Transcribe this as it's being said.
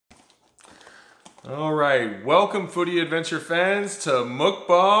All right, welcome Foodie Adventure fans to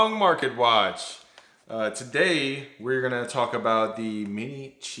Mukbang Market Watch. Today we're gonna talk about the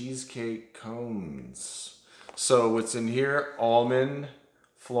mini cheesecake cones. So what's in here? Almond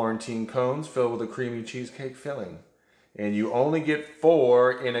Florentine cones filled with a creamy cheesecake filling. And you only get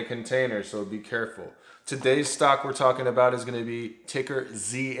 4 in a container, so be careful. Today's stock we're talking about is gonna be ticker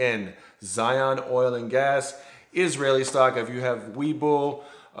ZN, Zion Oil and Gas, Israeli stock. If you have Webull,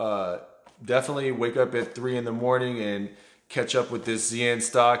 definitely wake up at 3 in the morning and catch up with this ZN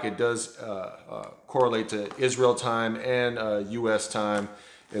stock. It does correlate to Israel time and US time.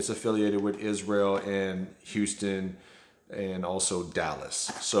 It's affiliated with Israel and Houston and also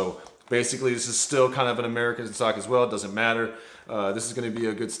Dallas. So basically this is still kind of an American stock as well. It doesn't matter. This is going to be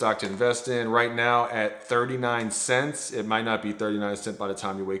a good stock to invest in. Right now at 39 cents. It might not be 39 cents by the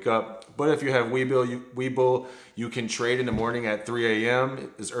time you wake up. But if you have Webull, you can trade in the morning at 3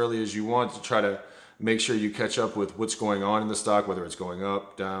 a.m. as early as you want to try to make sure you catch up with what's going on in the stock, whether it's going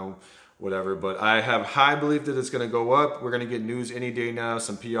up, down, whatever. But I have high belief that it's going to go up. We're going to get news any day now,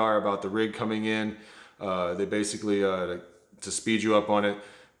 some PR about the rig coming in. They basically, to speed you up on it,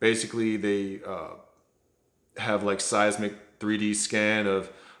 basically they have like seismic 3D scan of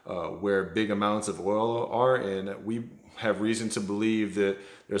where big amounts of oil are, and we have reason to believe that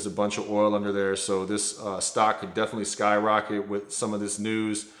there's a bunch of oil under there. So this stock could definitely skyrocket with some of this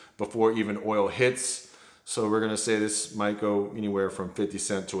news before even oil hits. So we're gonna say this might go anywhere from 50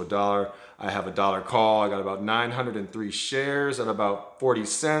 cents to $1. I have a dollar call. I got about 903 shares at about 40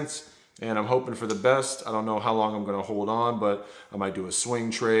 cents. And I'm hoping for the best. I don't know how long I'm gonna hold on, but I might do a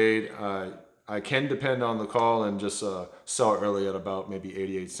swing trade. I can depend on the call and just sell early at about maybe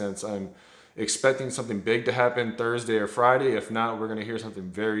 88 cents. I'm expecting something big to happen Thursday or Friday. If not, we're gonna hear something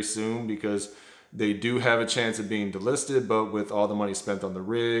very soon because they do have a chance of being delisted, but with all the money spent on the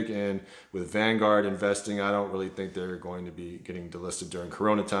rig and with Vanguard investing, I don't really think they're going to be getting delisted during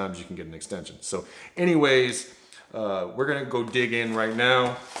Corona times. You can get an extension. So anyways, we're gonna go dig in right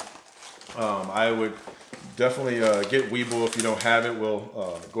now. I would definitely get Webull if you don't have it.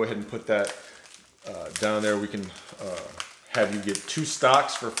 We'll go ahead and put that down there. We can have you get 2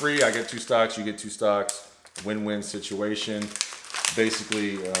 stocks for free. I get 2 stocks, you get 2 stocks. Win-win situation.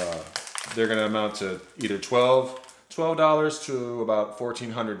 Basically, they're going to amount to either $12 to about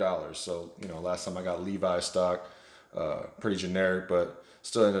 $1,400. So, you know, last time I got Levi stock, pretty generic, but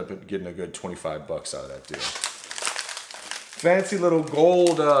still ended up getting a good 25 bucks out of that deal. Fancy little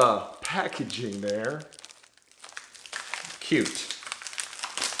gold packaging there. Cute.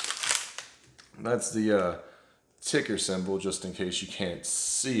 That's the ticker symbol, just in case you can't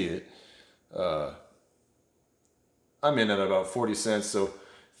see it. I'm in at about 40 cents, so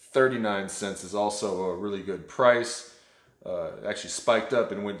 39 cents is also a really good price. It actually spiked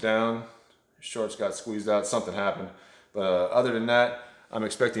up and went down. Shorts got squeezed out, something happened. But other than that, I'm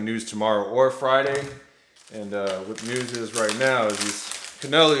expecting news tomorrow or Friday. And what news is right now is these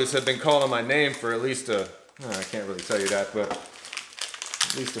cannolis have been calling my name for at least I can't really tell you that, but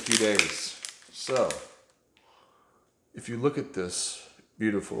at least a few days. So, if you look at this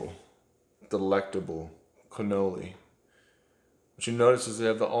beautiful, delectable cannoli, what you notice is they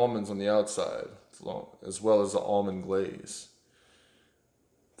have the almonds on the outside, as well as the almond glaze.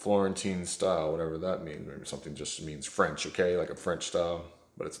 Florentine style, whatever that means. Maybe something just means French, okay? Like a French style,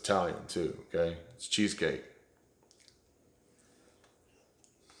 but it's Italian too, okay? It's cheesecake.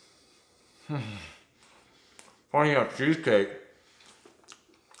 Oh yeah, cheesecake.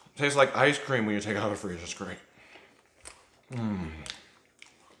 Tastes like ice cream when you take it out of the freezer. It's great.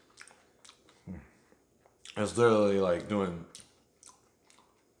 It's literally like doing,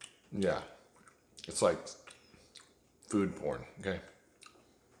 yeah, it's like food porn, okay?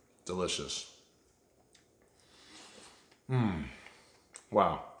 Delicious.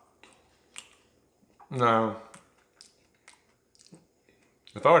 Wow. Now,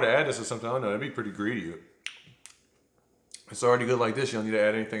 if I were to add this to something, I don't know, it'd be pretty greedy. It's already good like this, you don't need to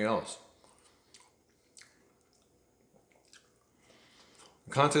add anything else.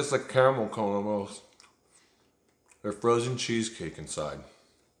 The content's like caramel cone almost. There's frozen cheesecake inside.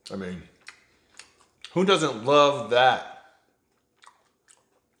 I mean, who doesn't love that?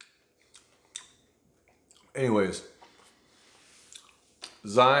 Anyways,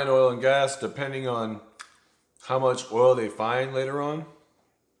 Zion Oil and Gas, depending on how much oil they find later on,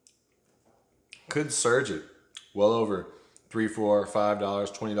 could surge it well over $3, $4, $5,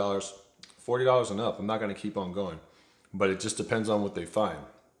 $20, $40 and up. I'm not going to keep on going, but it just depends on what they find.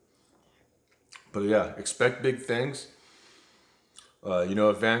 But yeah, expect big things. You know,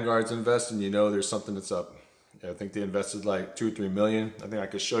 if Vanguard's investing, you know there's something that's up. I think they invested like 2 or 3 million. I think I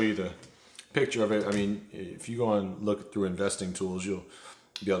could show you the picture of it. I mean, if you go and look through investing tools, you'll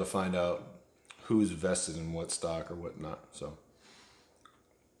be able to find out who's vested in what stock or whatnot. So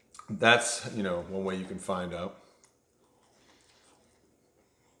that's, you know, one way you can find out.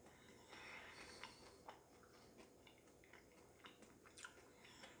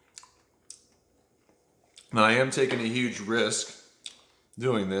 Now, I am taking a huge risk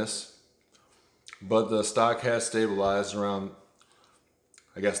doing this, but the stock has stabilized around,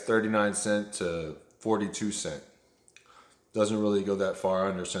 I guess, 39 cent to 42 cent. Doesn't really go that far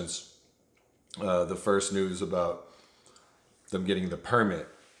under since the first news about them getting the permit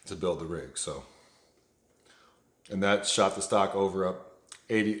to build the rig. So, and that shot the stock over up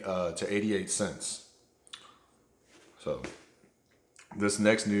 80 to 88 cents. So this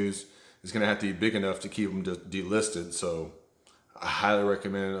next news is going to have to be big enough to keep them delisted. So I highly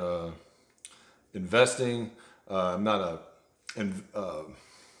recommend investing. I'm not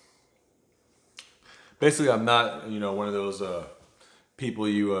basically I'm not, you know, one of those people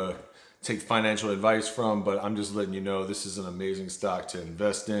you take financial advice from, but I'm just letting you know this is an amazing stock to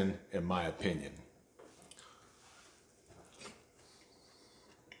invest in my opinion.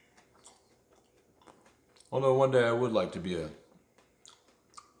 Although one day I would like to be a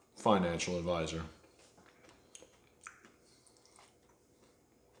financial advisor.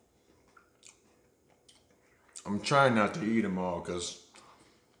 I'm trying not to eat them all because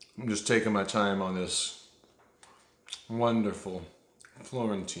I'm just taking my time on this wonderful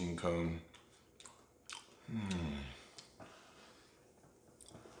Florentine cone.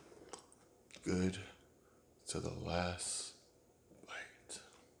 Good to the last bite.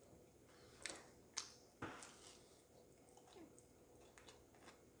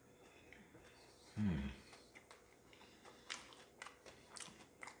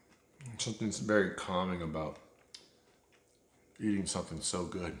 Something's very calming about eating something so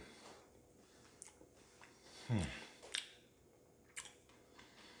good.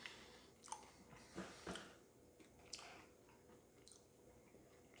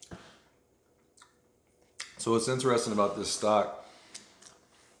 So what's interesting about this stock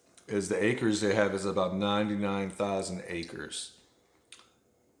is the acres they have is about 99,000 acres.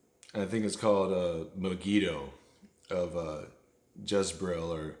 And I think it's called Megiddo of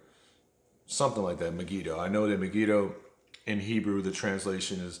Jezreel or something like that, Megiddo. I know that Megiddo in Hebrew, the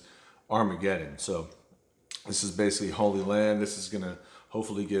translation is Armageddon. So this is basically Holy Land. This is going to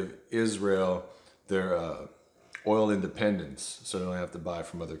hopefully give Israel their oil independence so they don't have to buy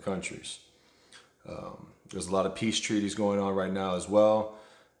from other countries. There's a lot of peace treaties going on right now as well,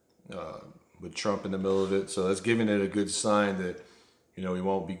 with Trump in the middle of it. So that's giving it a good sign that, you know, we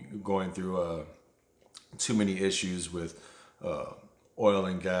won't be going through too many issues with oil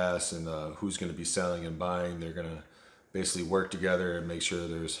and gas and who's going to be selling and buying. They're going to basically work together and make sure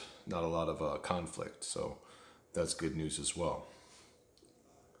there's not a lot of conflict. So that's good news as well.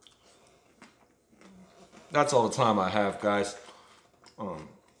 That's all the time I have, guys.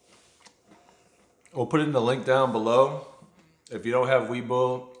 We'll put in the link down below. If you don't have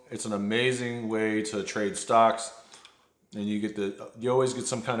Webull, it's an amazing way to trade stocks, and you always get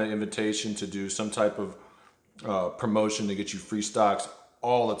some kind of invitation to do some type of promotion to get you free stocks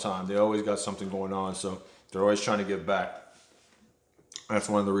all the time. They always got something going on, so they're always trying to give back. That's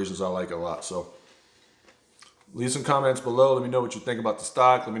one of the reasons I like it a lot. So leave some comments below. Let me know what you think about the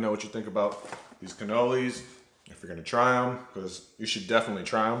stock. Let me know what you think about these cannolis, if you're gonna try them, because you should definitely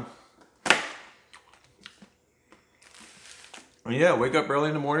try them. And yeah, wake up early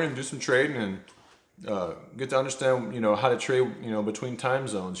in the morning and do some trading and get to understand, you know, how to trade, you know, between time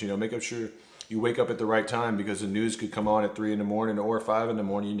zones. You know, make sure you wake up at the right time because the news could come on at 3 in the morning or 5 in the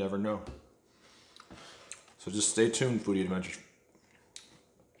morning. You never know. So just stay tuned, Foodie Adventure.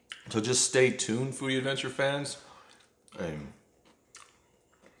 Foodie Adventure fans, and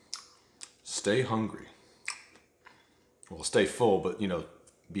stay hungry. Well, stay full, but, you know,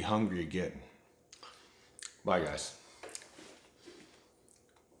 be hungry again. Bye, guys.